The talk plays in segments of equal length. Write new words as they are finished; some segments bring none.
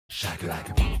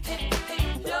Shakalaka.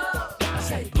 I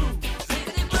say boo.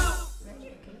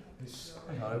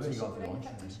 Where you got for lunch?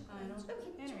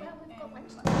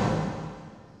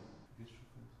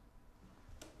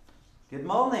 Good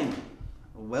morning.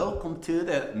 Welcome to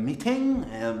the meeting.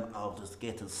 I'll just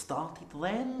get us started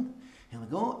then. Here we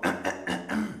go.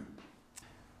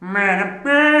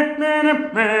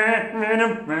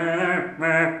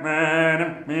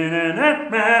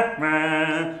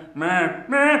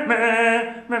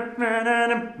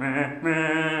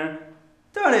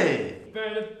 Tony!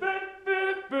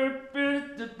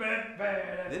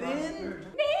 Vivien?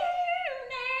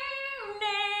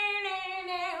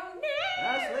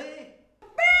 Ashley?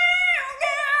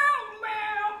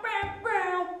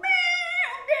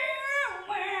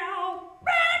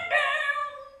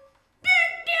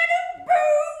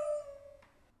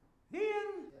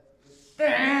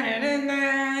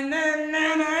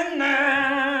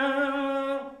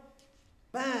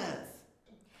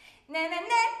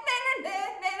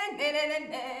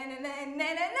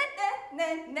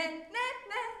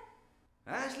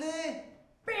 Ashley?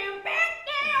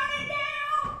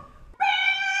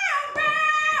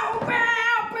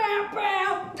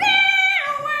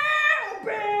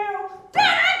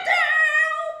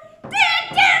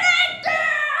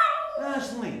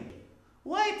 Ashley,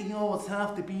 why do you always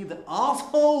have to be the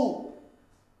arsehole?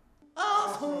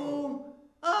 Arsehole!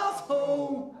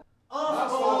 Arsehole!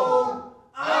 Arsehole!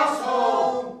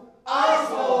 Arsehole!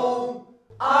 Arsehole!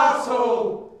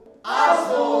 Arsehole!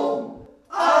 Arsehole!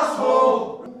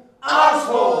 Arsehole!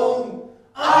 Arsehole!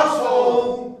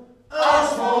 Arsehole!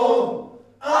 Arsehole!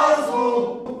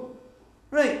 Arsehole!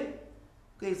 Right,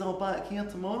 guys, all back here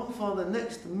tomorrow for the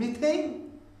next meeting.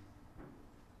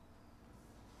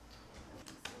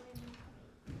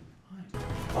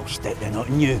 I'll stick the nut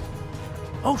in you.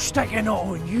 I'll stick a nut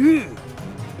on you.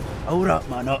 I'll wrap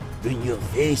my nut in your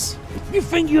face. You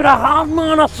think you're a hard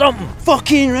man or something?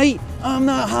 Fucking right. I'm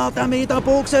that hard I made a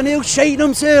box and he'll shite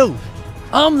himself.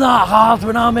 I'm that hard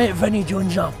when I met Vinnie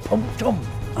Jones and I pumped him.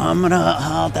 I'm that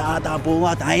hard I had a bowl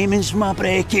of diamonds for my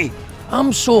brekkie.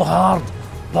 I'm so hard,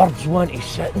 birds want to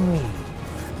sit in me.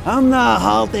 I'm that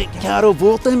hard that Carol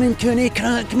Vorteman couldn't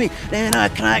crack me, then I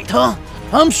cracked her.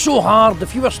 I'm so hard,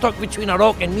 if you were stuck between a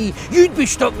rock and me, you'd be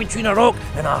stuck between a rock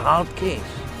and a hard case.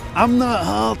 I'm that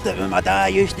hard that when my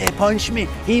dad used to punch me,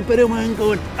 he'd be the one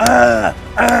going, ah,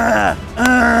 ah,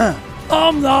 ah.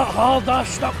 I'm that hard I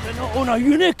stuck the nut on a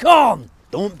unicorn.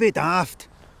 Don't be daft.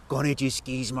 Gonna just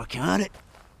squeeze my carrot.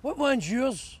 What one's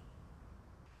yours?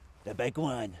 The big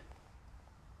one.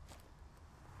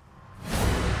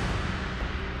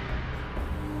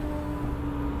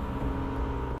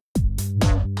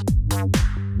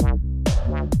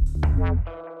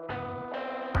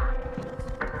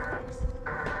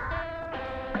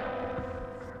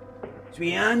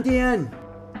 Sweet Andy in?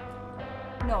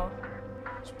 No.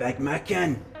 It's Big Mick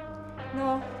in?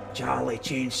 No. Charlie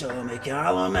Chainsaw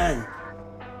McCallum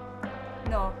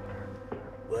in? No.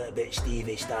 What about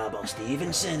Stevie Stabber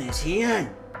Stevenson? Is he in?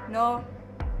 No.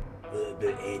 What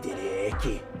about Eddie the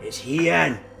Eckie? Is he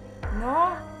in?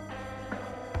 No.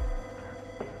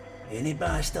 Any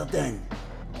bastard in?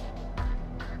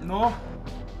 No.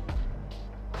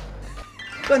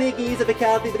 Funny geese of a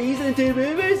Bacardi Breezer and two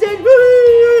movers and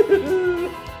woo!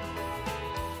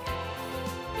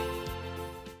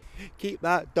 Keep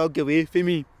that dog away from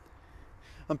me.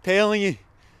 I'm telling you.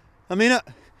 I mean it.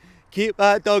 Keep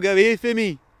that dog away from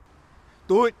me.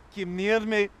 Don't come near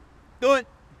me. Don't.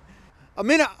 I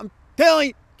mean it. I'm telling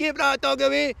you. Keep that dog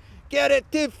away. Get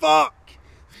it to fuck.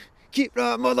 Keep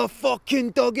that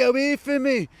motherfucking dog away from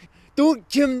me. Don't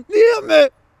come near me.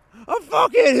 I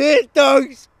fucking hate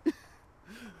dogs.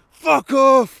 Fuck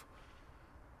off.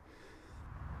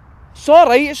 It's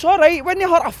alright. When you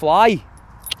hurt a fly.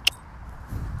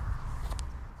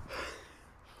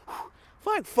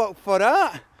 Thank fuck for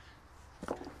that.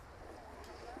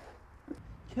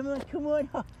 Come on.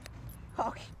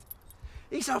 Oh,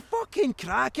 he's a fucking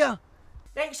cracker.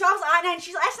 Right, so I was like, and then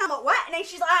she's like, and I'm like, what? And then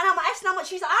she's like, and I'm like, and I'm like,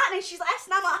 she's like, and then she's like,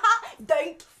 and I'm like,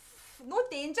 down. No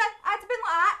danger. I'd have been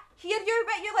like that. Hear you,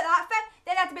 but you like that fit.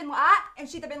 Then I'd have been like that, and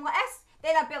she'd have been like this.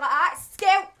 Then I'd be like that,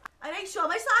 scalp. And then so I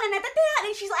was like, and I did that, and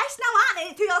then she's like, and I'm like,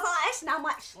 and then 2 hours like this, and I'm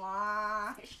like,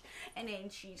 slash. And then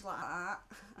she's like that.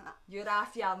 You're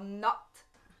off your nut.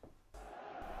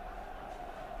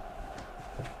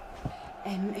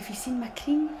 Have you seen my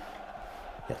cream?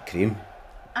 Your cream?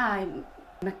 Aye,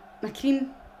 my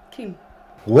cream.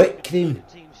 What cream?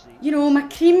 You know, my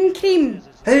cream.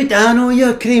 How do I know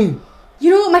your cream?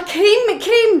 You know, my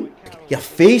cream. Your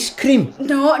face cream?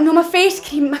 No, my face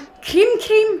cream, my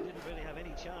cream.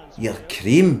 Your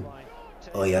cream?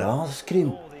 Or your arse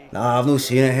cream? Nah, I've not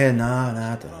seen it here. Nah,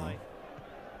 I don't know.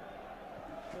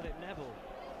 Philip Neville.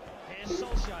 Here's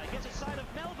Solskjaer. Gets a side of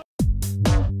Melbourne.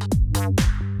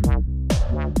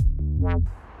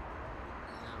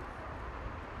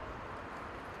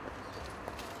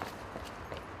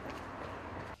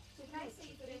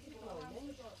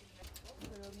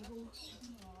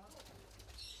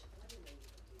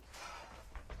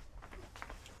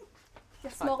 The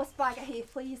smallest bag of hay,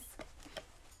 please.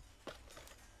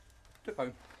 £2.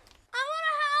 I want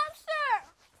a hamster!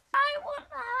 I want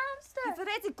a hamster! You've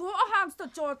already got a hamster,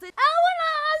 Jordan. I want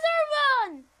another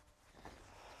one!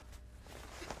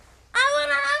 I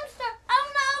want a hamster! I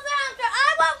want another hamster! I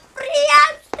want 3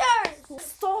 hamsters!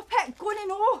 Stop it, gonna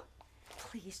know.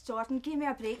 Please, Jordan, give me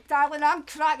a break, darling. I'm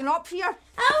cracking up here.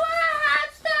 I want a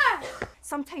hamster!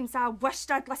 Sometimes I wished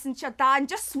I'd listened to your dad and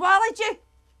just swallowed you.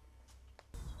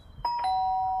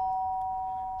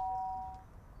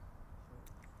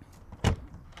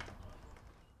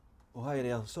 Oh, hi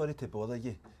there. Sorry to bother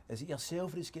you. Is it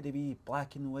yourself that's got a wee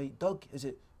black and white dog? Is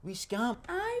it wee Scamp?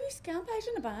 Aye, we scamp eyes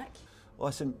in the back.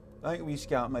 Listen, I think wee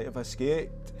Scamp might have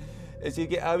escaped. Is he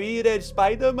got a wee red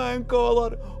Spider-Man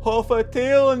collar, half a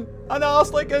tail and an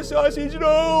arse like a sausage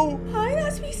roll? Hi,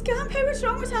 that's wee scamp. How was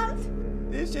wrong with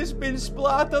him? He's just been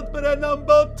splattered by a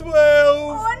number 12.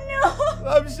 Oh no!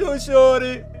 I'm so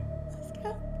sorry.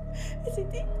 Scamp, is he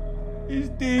dead? He's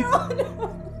dead. Oh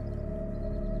no!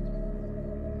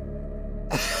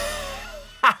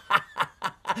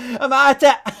 I'm at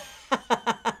it.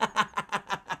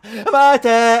 I'm at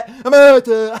it. I'm at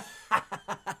it.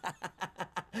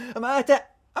 I'm at it.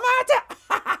 I'm at it.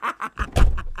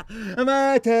 I'm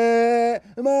at it.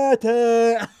 I'm at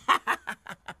it.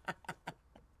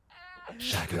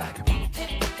 Shaka like a